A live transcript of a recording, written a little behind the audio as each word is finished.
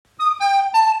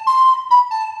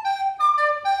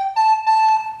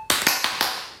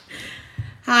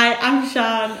Hi, I'm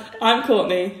Sean. I'm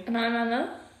Courtney. And I'm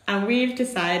Anna. And we've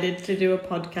decided to do a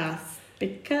podcast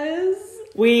because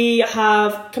we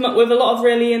have come up with a lot of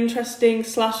really interesting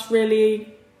 /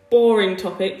 really boring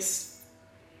topics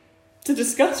to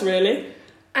discuss, really.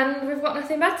 And we've got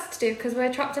nothing better to do because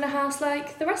we're trapped in a house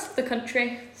like the rest of the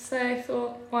country. So I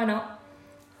thought, why not?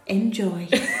 Enjoy.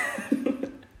 I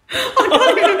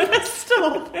can't even messed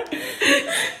up.